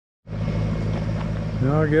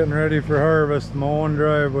Now getting ready for harvest, mowing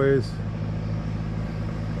driveways.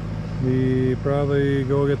 We probably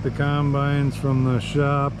go get the combines from the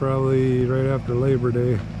shop probably right after Labor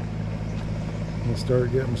Day. We'll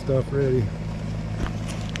start getting stuff ready.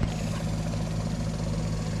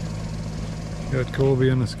 Got Colby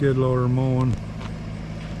and the skid loader mowing.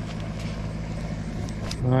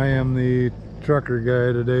 I am the trucker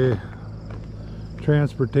guy today.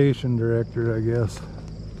 Transportation director, I guess.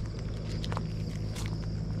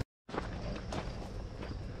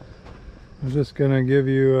 I'm just gonna give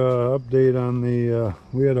you an update on the,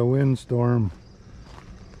 we had a windstorm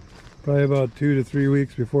probably about 2 to 3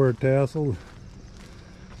 weeks before it tasseled.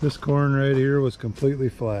 This corn right here was completely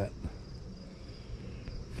flat.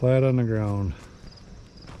 Flat on the ground.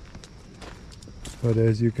 But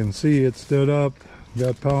as you can see, it stood up,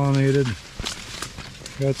 got pollinated,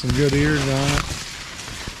 got some good ears on it.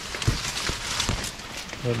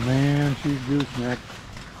 But man, she's goosenecked.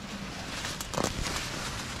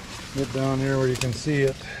 Get down here where you can see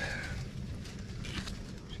it.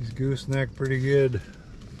 She's goosenecked pretty good.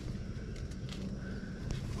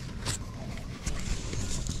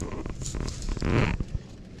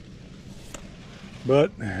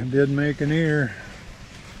 But it did make an ear.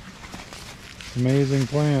 Amazing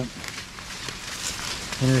plant.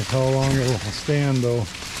 Wonder how long it will stand though.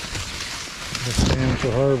 It'll stand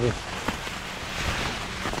for harvest.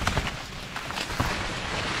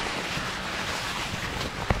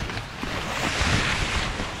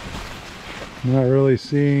 Not really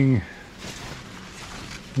seeing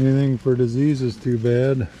anything for diseases too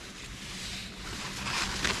bad.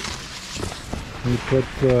 We put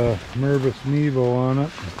Mervis Nevo on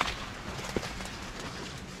it.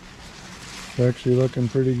 It's actually looking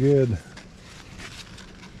pretty good.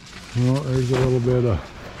 Well, there's a little bit of,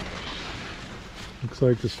 looks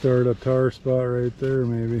like to start a tar spot right there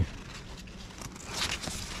maybe.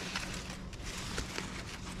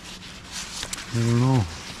 I don't know.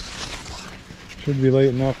 Should be late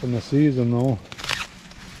enough in the season though.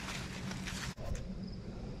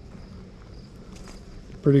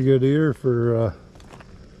 Pretty good ear for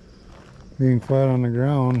being flat on the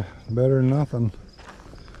ground. Better than nothing.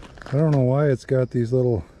 I don't know why it's got these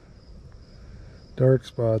little dark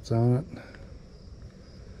spots on it.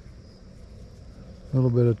 A little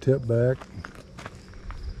bit of tip back.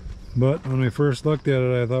 But when we first looked at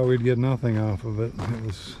it, I thought we'd get nothing off of it. It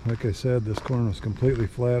was, like I said, this corn was completely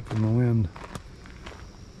flat from the wind.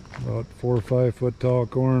 About 4 or 5 foot tall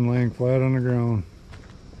corn laying flat on the ground.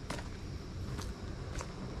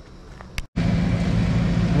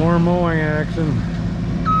 More mowing action.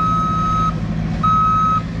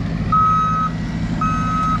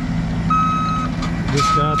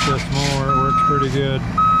 Just got this mower, it works pretty good. A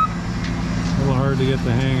little hard to get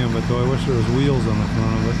the hang of it though. I wish there was wheels on the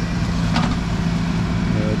front of it.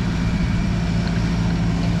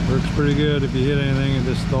 But works pretty good. If you hit anything, it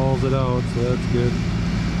just stalls it out, so that's good.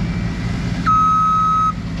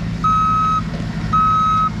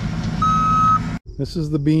 This is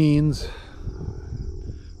the beans.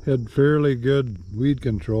 Had fairly good weed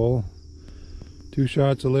control. 2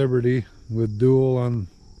 shots of Liberty with dual on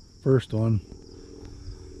first one.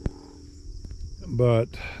 But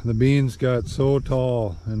the beans got so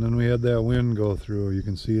tall, and then we had that wind go through. You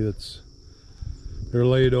can see they're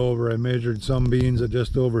laid over. I measured some beans at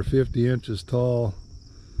just over 50 inches tall.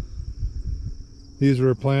 These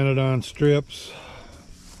were planted on strips.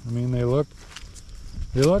 I mean, they look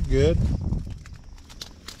good.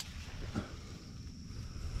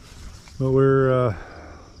 But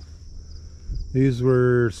these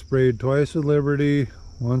were sprayed twice with Liberty,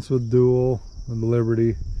 once with dual with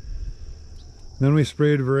Liberty. Then we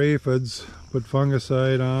sprayed for Aphids, put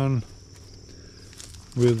fungicide on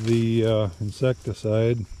with the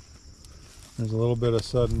insecticide. There's a little bit of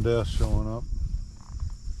sudden death showing up.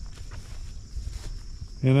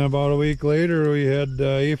 And about a week later we had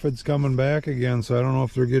aphids coming back again, so I don't know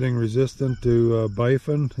if they're getting resistant to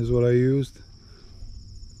bifin is what I used.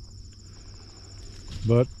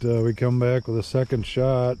 But we come back with a second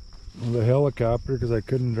shot with a helicopter because I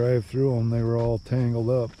couldn't drive through them. They were all tangled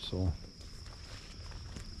up. So,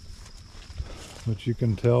 but you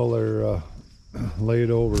can tell they're laid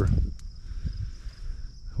over.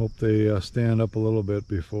 Hope they stand up a little bit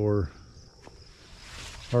before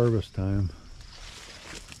harvest time.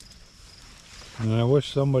 And I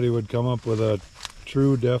wish somebody would come up with a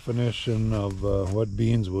true definition of what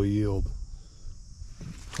beans will yield.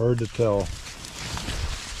 Hard to tell.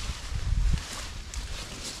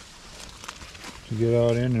 To get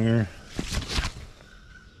out in there,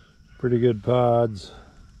 pretty good pods,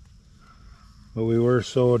 but we were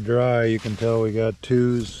so dry. You can tell we got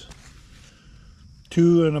 2s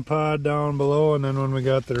 2 in a pod down below, and then when we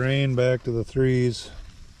got the rain, back to the 3s.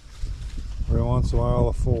 Every once in a while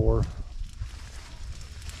a 4.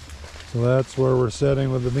 So that's where we're setting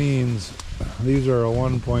with the beans. These are a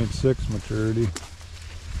 1.6 maturity.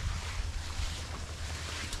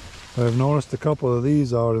 I've noticed a couple of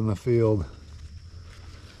these out in the field.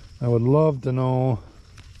 I would love to know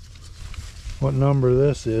what number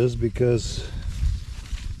this is, because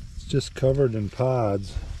it's just covered in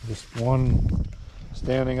pods. Just one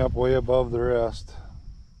standing up way above the rest.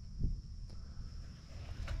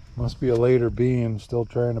 Must be a later bean, still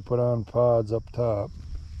trying to put on pods up top.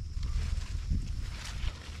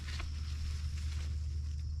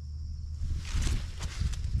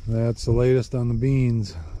 That's the latest on the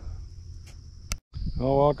beans.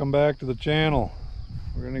 Oh, welcome back to the channel.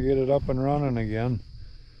 We're gonna get it up and running again.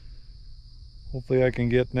 Hopefully I can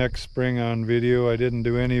get next spring on video. I didn't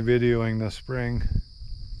do any videoing this spring.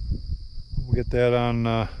 We'll get that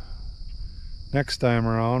on next time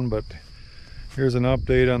around, but here's an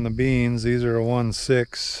update on the beans. These are a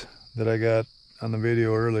 1.6 that I got on the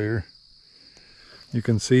video earlier. You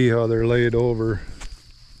can see how they're laid over.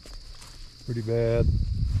 Pretty bad.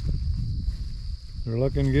 They're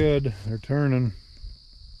looking good. They're turning.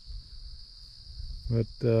 But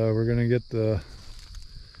we're gonna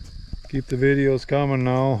keep the videos coming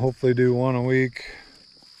now. Hopefully do one a week.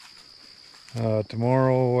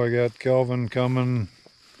 Tomorrow I got Kelvin coming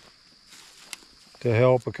to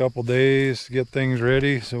help a couple days to get things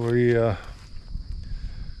ready, so we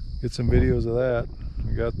get some videos of that.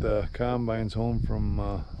 We got the combines home from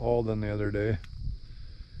Alden the other day,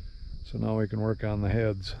 so now we can work on the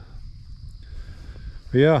heads.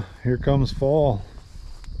 But yeah, here comes fall.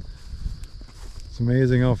 It's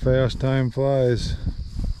amazing how fast time flies.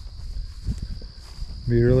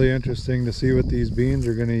 Be really interesting to see what these beans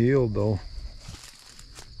are going to yield though.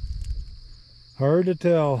 Hard to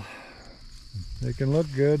tell. They can look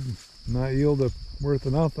good, not yield worth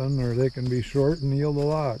of nothing, or they can be short and yield a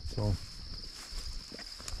lot. So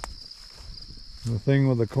the thing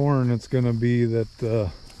with the corn, it's going to be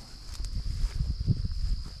that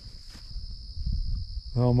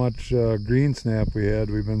how much green snap we had.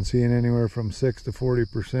 We've been seeing anywhere from 6 to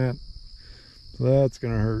 40%. So that's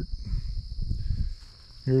going to hurt.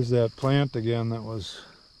 Here's that plant again that was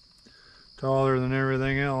taller than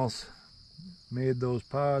everything else. Made those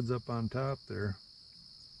pods up on top there.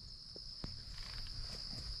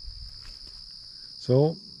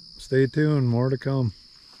 So stay tuned, more to come.